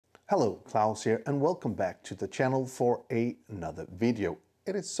Hello, Klaus here, and welcome back to the channel for another video.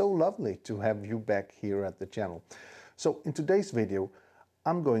 It is so lovely to have you back here at the channel. So in today's video,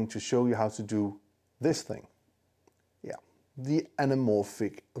 I'm going to show you how to do this thing. Yeah, the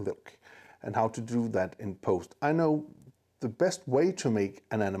anamorphic look, and how to do that in post. I know the best way to make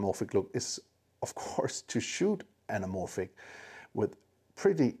an anamorphic look is, of course, to shoot anamorphic with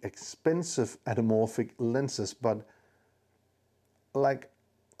pretty expensive anamorphic lenses, but like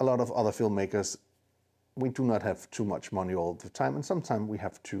a lot of other filmmakers, we do not have too much money all the time, and sometimes we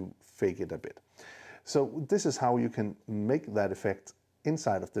have to fake it a bit. So this is how you can make that effect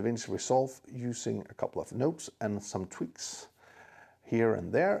inside of Davinci Resolve using a couple of notes and some tweaks here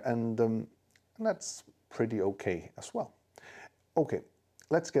and there, and that's pretty okay as well. Okay,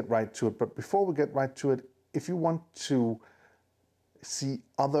 let's get right to it. But before we get right to it, if you want to see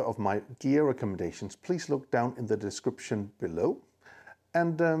other of my gear recommendations, please look down in the description below.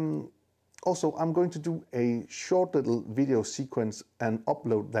 And also, I'm going to do a short little video sequence and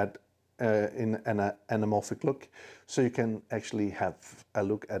upload that in an anamorphic look, so you can actually have a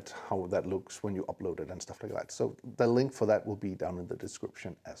look at how that looks when you upload it and stuff like that. So the link for that will be down in the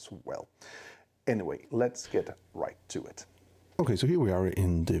description as well. Anyway, let's get right to it. Okay, so here we are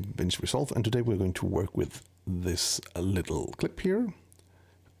in the Davinci Resolve, and today we're going to work with this little clip here,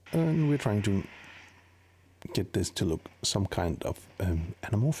 and we're trying to get this to look some kind of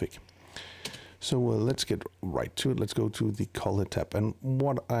anamorphic. So let's get right to it. Let's go to the color tab, and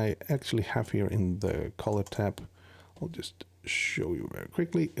what I actually have here in the color tab, I'll just show you very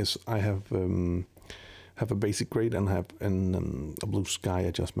quickly, is I have a basic grade and have a blue sky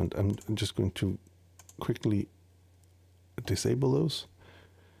adjustment. I'm just going to quickly disable those,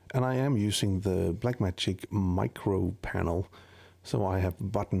 and I am using the Blackmagic micro panel. So I have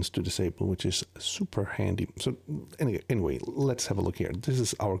buttons to disable, which is super handy. So anyway, let's have a look here. This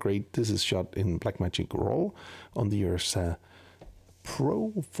is our grade. This is shot in Blackmagic RAW on the Ursa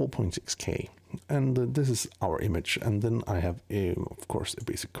Pro 4.6K. And this is our image. And then I have, of course, a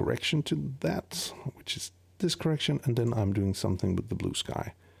basic correction to that, which is this correction. And then I'm doing something with the blue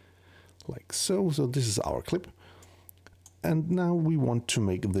sky, like so. So this is our clip. And now we want to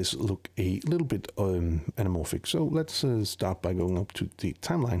make this look a little bit anamorphic. So let's start by going up to the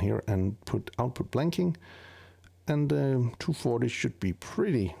timeline here and put output blanking. And 240 should be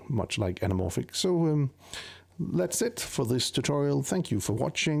pretty much like anamorphic. So that's it for this tutorial. Thank you for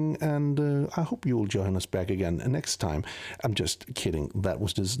watching, and I hope you will join us back again next time. I'm just kidding. That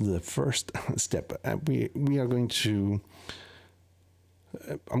was just the first step. We are going to...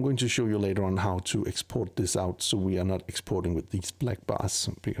 I'm going to show you later on how to export this out, so we are not exporting with these black bars,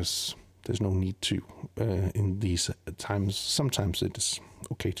 because there's no need to in these times. Sometimes it is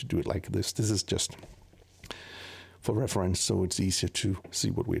okay to do it like this. This is just for reference, so it's easier to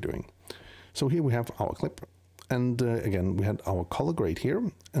see what we're doing. So here we have our clip, and again we had our color grade here,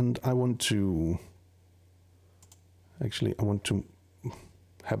 and I want to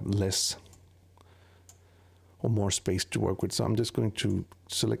have less or more space to work with. So I'm just going to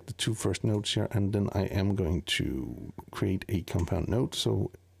select the two first notes here, and then I am going to create a compound note. So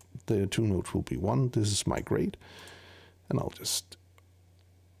the two notes will be one. This is my grade, and I'll just...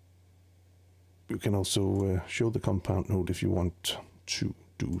 You can also show the compound note if you want to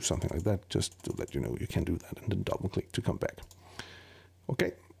do something like that, just to let you know you can do that, and then double click to come back.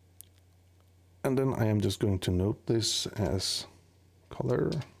 Okay. And then I am just going to note this as color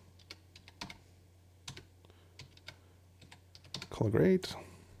grade.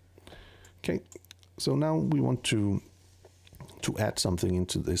 Okay, so now we want to add something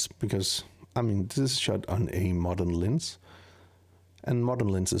into this, because I mean this is shot on a modern lens, and modern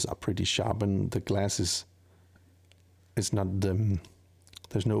lenses are pretty sharp, and the glass is not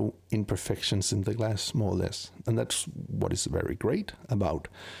there's no imperfections in the glass, more or less, and that's what is very great about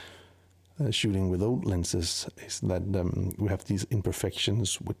shooting with old lenses, is that we have these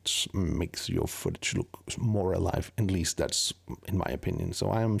imperfections, which makes your footage look more alive. At least that's in my opinion. So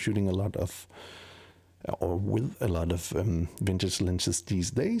I am shooting a lot of, or with a lot of vintage lenses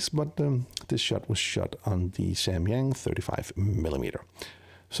these days, but this shot was shot on the Samyang 35mm.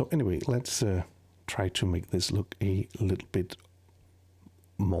 So anyway, let's try to make this look a little bit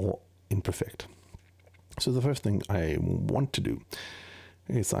more imperfect. So the first thing I want to do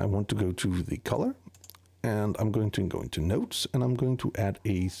is I want to go to the color, and I'm going to go into notes, and I'm going to add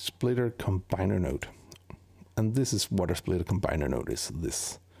a splitter combiner node. And this is what a splitter combiner node is,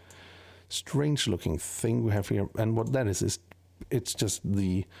 this strange looking thing we have here. And what that is it's just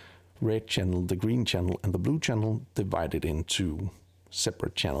the red channel, the green channel, and the blue channel divided into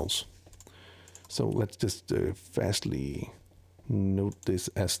separate channels. So let's just fastly note this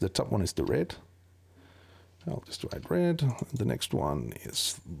as the top one is the red. I'll just write red. The next one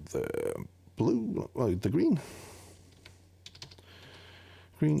is the blue, the green.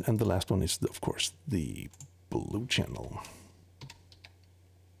 Green, and the last one is, of course, the blue channel.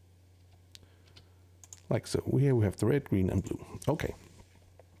 Like so. Here we have the red, green, and blue. Okay.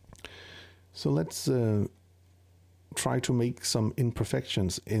 So let's try to make some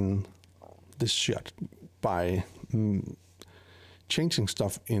imperfections in this shot by changing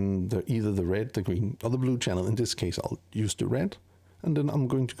stuff in either the red, the green, or the blue channel. In this case, I'll use the red, and then I'm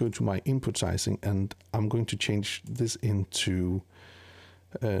going to go to my input sizing, and I'm going to change this into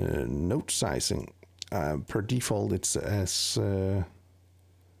note sizing. Per default, it's as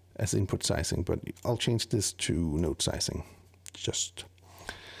input sizing, but I'll change this to note sizing.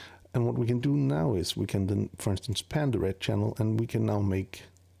 And what we can do now is we can then, for instance, pan the red channel, and we can now make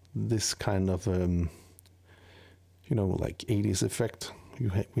this kind of you know, like 80s effect.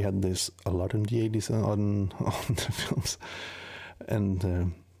 We had this a lot in the 80s on the films,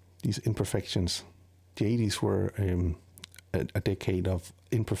 and these imperfections. The 80s were a decade of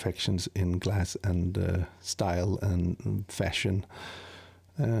imperfections in glass and style and fashion,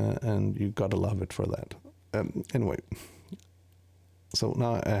 and you gotta love it for that. Anyway, so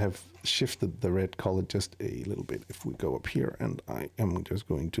now I have shifted the red color just a little bit. If we go up here, and I am just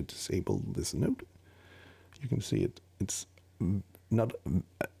going to disable this node. You can see it. It's not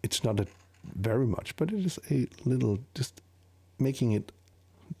very much, but it is a little, just making it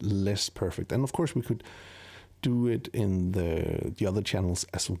less perfect. And of course, we could do it in the other channels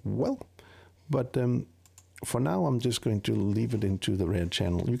as well. But for now, I'm just going to leave it into the red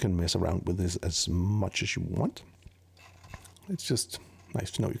channel. You can mess around with this as much as you want. It's just nice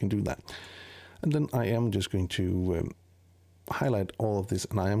to know you can do that. And then I am just going to highlight all of this,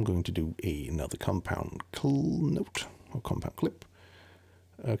 and I am going to do another compound note or compound clip.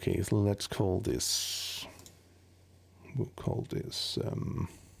 Okay, so let's call this, we'll call this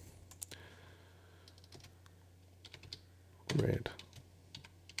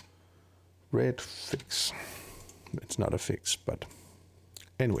red fix. It's not a fix, but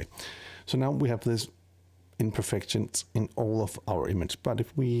anyway. So now we have this imperfections in all of our images. But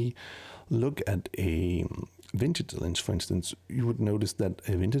if we look at a vintage lens, for instance, you would notice that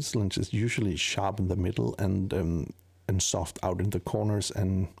a vintage lens is usually sharp in the middle and soft out in the corners,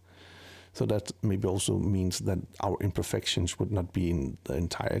 and so that maybe also means that our imperfections would not be in the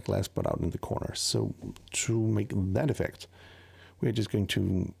entire glass but out in the corners. So to make that effect, we're just going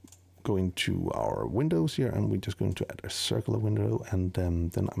to go into our windows here, and we're just going to add a circular window, and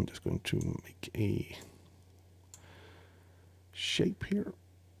then I'm just going to make a shape here,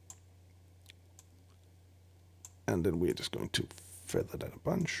 and then we're just going to feather that a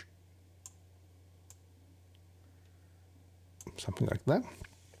bunch, something like that.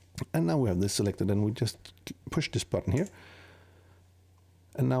 And now we have this selected, and we just push this button here,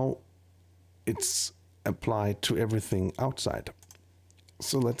 and now it's applied to everything outside.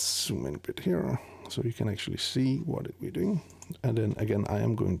 So let's zoom in a bit here so you can actually see what we're doing. And then again, I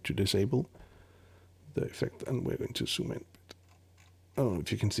am going to disable the effect, and we're going to zoom in a bit. I don't know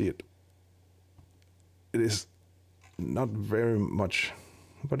if you can see it. It is not very much,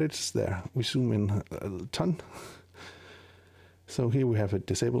 but it's there. We zoom in a ton. So here we have it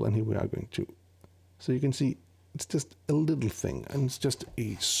disabled, and here we are going to. So you can see it's just a little thing, and it's just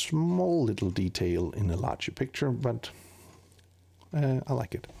a small little detail in a larger picture, but I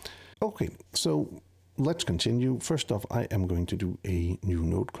like it. Okay, so let's continue. First off, I am going to do a new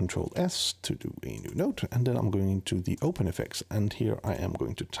note, Control S to do a new note, and then I'm going into the open effects, and here I am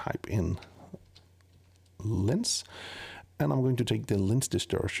going to type in lens, and I'm going to take the lens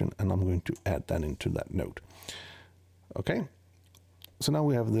distortion, and I'm going to add that into that note. Okay, so now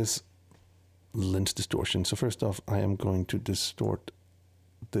we have this lens distortion. So first off, I am going to distort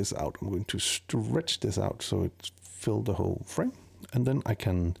this out. I'm going to stretch this out so it fills the whole frame. And then I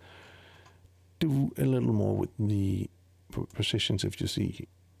can do a little more with the positions. If you see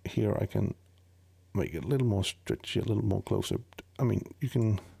here, I can make it a little more stretchy, a little more closer. I mean, you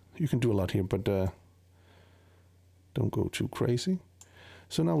can do a lot here, but don't go too crazy.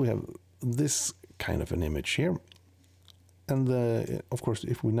 So now we have this kind of an image here. And of course,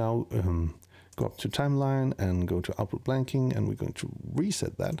 if we now go up to timeline and go to output blanking, and we're going to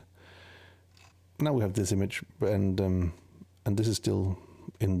reset that, now we have this image, and this is still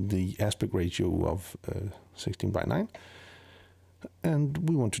in the aspect ratio of 16:9, and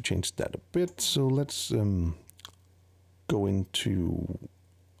we want to change that a bit. So let's go into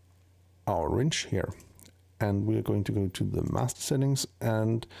our wrench here, and we're going to go to the master settings,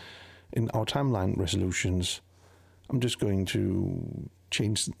 and in our timeline resolutions, I'm just going to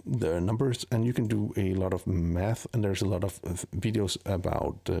change the numbers, and you can do a lot of math, and there's a lot of videos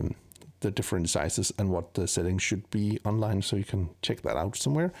about the different sizes and what the settings should be online, so you can check that out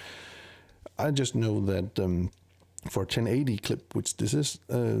somewhere. I just know that for 1080 clip, which this is,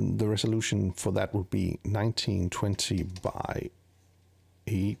 the resolution for that would be 1920 by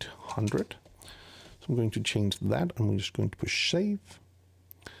 800. So I'm going to change that, and we're just going to push save.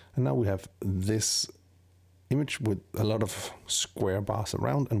 And now we have this image with a lot of square bars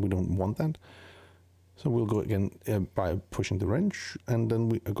around, and we don't want that. So we'll go again by pushing the wrench, and then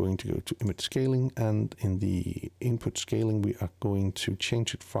we are going to go to image scaling, and in the input scaling we are going to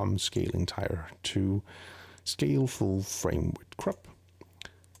change it from scale entire to scale full frame with crop.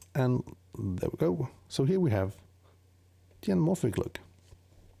 And there we go. So here we have the anamorphic look.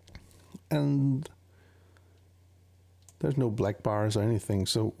 And there's no black bars or anything.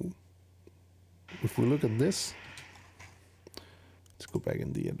 So if we look at this, let's go back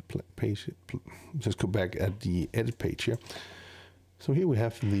in the edit page. Just go back at the edit page here. So here we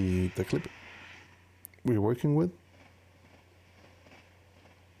have the clip we're working with.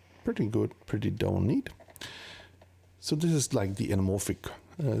 Pretty good, pretty darn neat. So this is like the anamorphic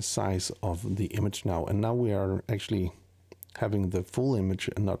size of the image now, and now we are actually having the full image,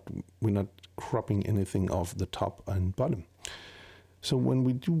 and we're not cropping anything off the top and bottom. So when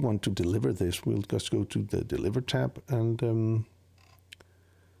we do want to deliver this, we'll just go to the Deliver tab, and then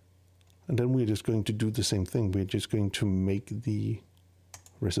we're just going to do the same thing. We're just going to make the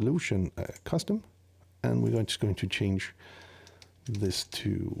resolution custom, and we're just going to change this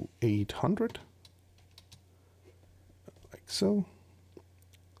to 800, like so.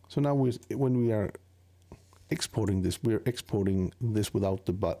 So now when we are exporting this, we're exporting this without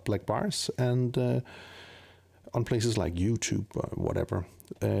the black bars, and on places like YouTube or whatever,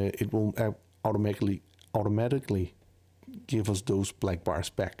 it will automatically give us those black bars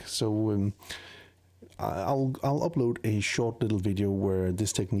back. So I'll upload a short little video where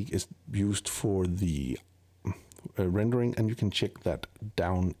this technique is used for the rendering, and you can check that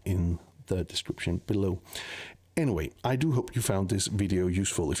down in the description below. Anyway, I do hope you found this video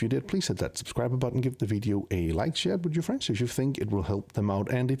useful. If you did, please hit that subscribe button, give the video a like, share it with your friends if you think it will help them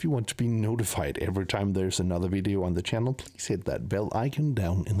out, and if you want to be notified every time there's another video on the channel, please hit that bell icon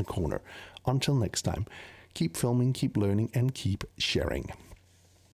down in the corner. Until next time, keep filming, keep learning, and keep sharing.